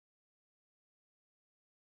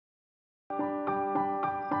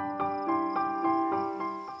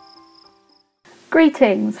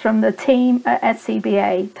Greetings from the team at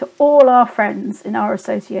SCBA to all our friends in our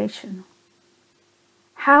association.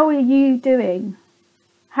 How are you doing?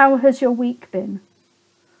 How has your week been?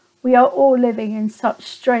 We are all living in such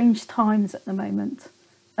strange times at the moment,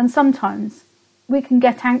 and sometimes we can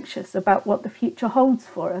get anxious about what the future holds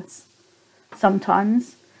for us.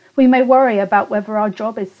 Sometimes we may worry about whether our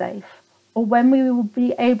job is safe or when we will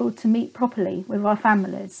be able to meet properly with our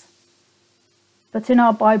families. But in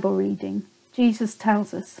our Bible reading, Jesus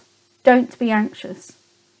tells us, don't be anxious,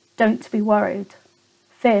 don't be worried,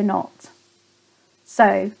 fear not.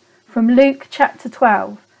 So, from Luke chapter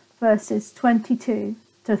 12, verses 22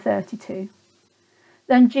 to 32.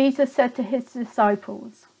 Then Jesus said to his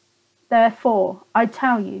disciples, therefore, I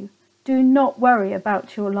tell you, do not worry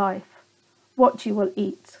about your life, what you will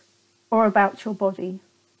eat, or about your body,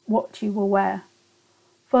 what you will wear.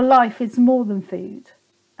 For life is more than food,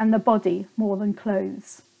 and the body more than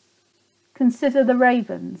clothes. Consider the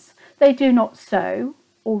ravens. They do not sow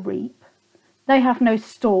or reap. They have no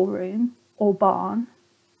storeroom or barn,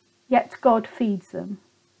 yet God feeds them.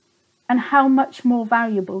 And how much more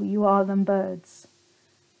valuable you are than birds.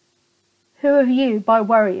 Who of you, by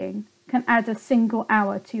worrying, can add a single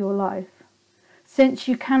hour to your life? Since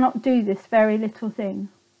you cannot do this very little thing,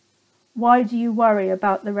 why do you worry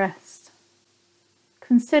about the rest?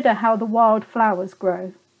 Consider how the wild flowers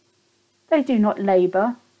grow. They do not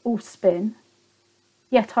labour or spin.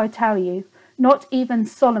 Yet I tell you, not even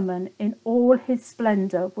Solomon in all his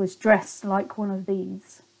splendour was dressed like one of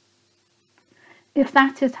these. If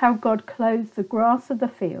that is how God clothes the grass of the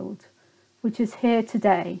field, which is here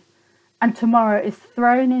today, and tomorrow is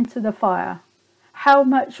thrown into the fire, how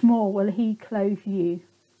much more will he clothe you,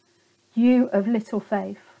 you of little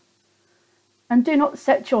faith? And do not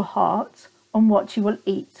set your heart on what you will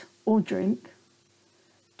eat or drink.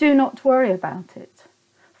 Do not worry about it,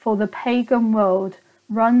 for the pagan world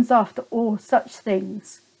runs after all such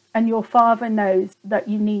things, and your Father knows that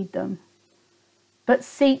you need them. But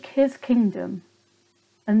seek his kingdom,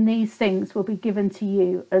 and these things will be given to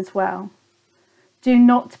you as well. Do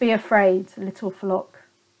not be afraid, little flock,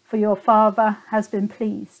 for your Father has been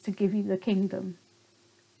pleased to give you the kingdom.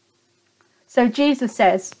 So Jesus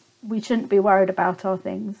says we shouldn't be worried about our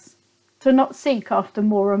things, to not seek after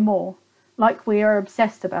more and more, like we are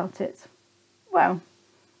obsessed about it. Well,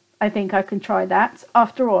 I think I can try that.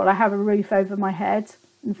 After all, I have a roof over my head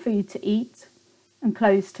and food to eat and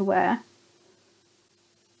clothes to wear.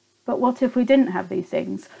 But what if we didn't have these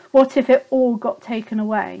things? What if it all got taken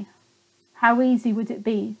away? How easy would it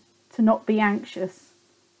be to not be anxious,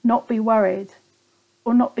 not be worried,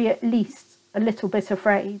 or not be at least a little bit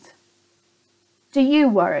afraid? Do you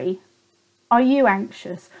worry? Are you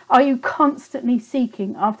anxious? Are you constantly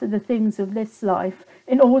seeking after the things of this life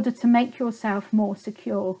in order to make yourself more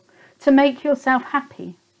secure, to make yourself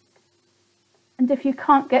happy? And if you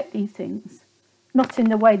can't get these things, not in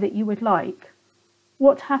the way that you would like,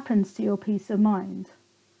 what happens to your peace of mind?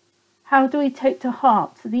 How do we take to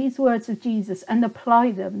heart these words of Jesus and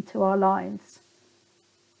apply them to our lives?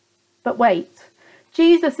 But wait,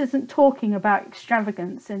 Jesus isn't talking about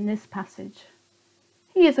extravagance in this passage.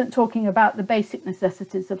 He isn't talking about the basic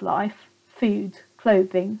necessities of life, food,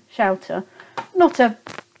 clothing, shelter, not a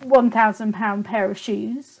 £1,000 pair of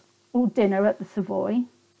shoes or dinner at the Savoy.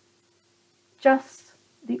 Just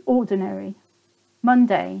the ordinary,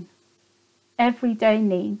 mundane, everyday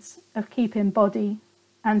needs of keeping body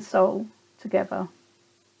and soul together.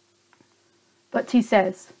 But he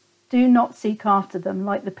says, do not seek after them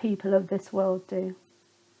like the people of this world do.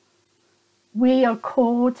 We are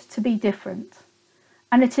called to be different.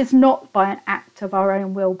 And it is not by an act of our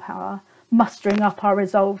own willpower, mustering up our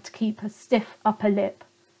resolve to keep a stiff upper lip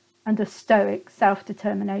and a stoic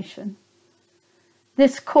self-determination.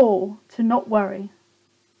 This call to not worry,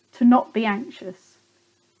 to not be anxious,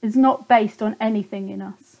 is not based on anything in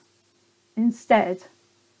us. Instead,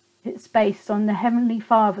 it's based on the Heavenly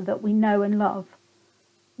Father that we know and love.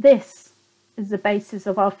 This is the basis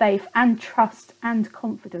of our faith and trust and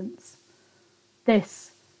confidence.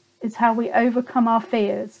 This is how we overcome our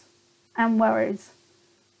fears and worries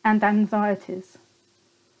and anxieties.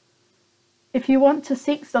 If you want to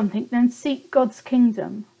seek something, then seek God's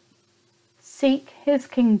kingdom. Seek his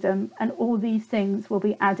kingdom, and all these things will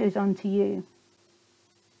be added unto you.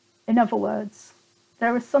 In other words,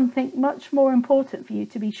 there is something much more important for you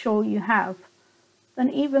to be sure you have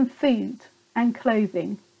than even food and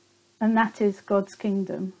clothing, and that is God's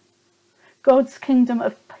kingdom. God's kingdom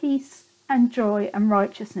of peace and joy and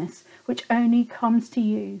righteousness, which only comes to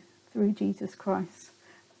you through Jesus Christ.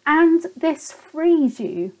 And this frees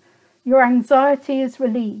you. Your anxiety is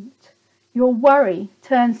relieved. Your worry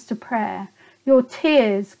turns to prayer. Your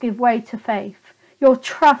tears give way to faith. Your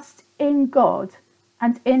trust in God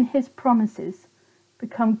and in his promises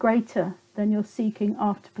become greater than your seeking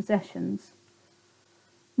after possessions.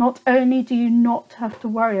 Not only do you not have to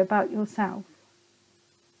worry about yourself,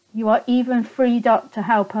 you are even freed up to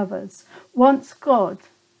help others. Once God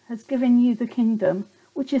has given you the kingdom,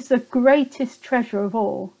 which is the greatest treasure of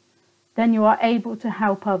all, then you are able to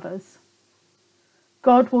help others.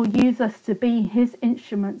 God will use us to be his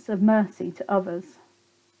instruments of mercy to others.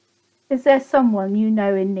 Is there someone you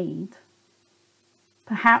know in need?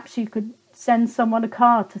 Perhaps you could send someone a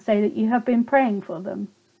card to say that you have been praying for them.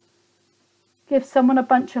 Give someone a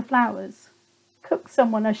bunch of flowers. Cook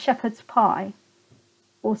someone a shepherd's pie.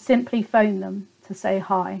 Or simply phone them to say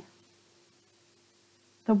hi.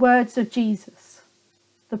 The words of Jesus,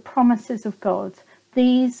 the promises of God,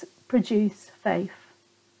 these produce faith.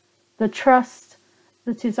 The trust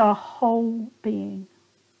that is our whole being.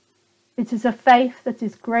 It is a faith that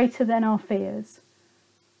is greater than our fears.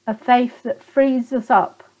 A faith that frees us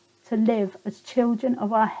up to live as children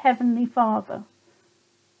of our Heavenly Father.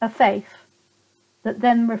 A faith that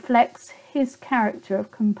then reflects his character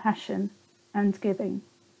of compassion and giving.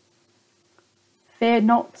 Fear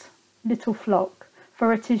not, little flock,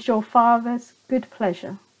 for it is your Father's good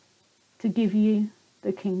pleasure to give you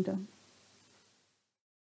the kingdom.